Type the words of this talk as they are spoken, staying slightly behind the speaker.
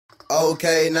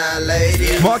Okay, now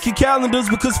ladies, mark your calendars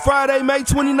because Friday, May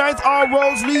 29th, all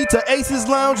roads lead to Aces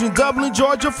Lounge in Dublin,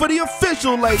 Georgia for the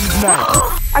official Ladies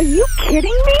Night. Are you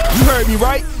kidding me? You heard me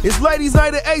right. It's Ladies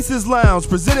Night at Aces Lounge,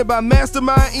 presented by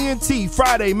Mastermind ENT,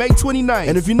 Friday, May 29th.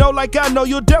 And if you know like I know,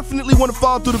 you'll definitely want to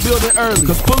fall through the building early,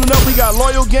 because pulling up we got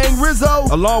Loyal Gang Rizzo,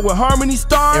 along with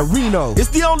HarmyniStarr and RHENO. It's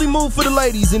the only move for the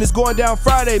ladies, and it's going down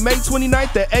Friday, May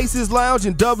 29th at Aces Lounge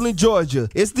in Dublin, Georgia.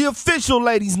 It's the official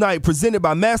Ladies Night, presented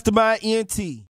by Mastermind ENT.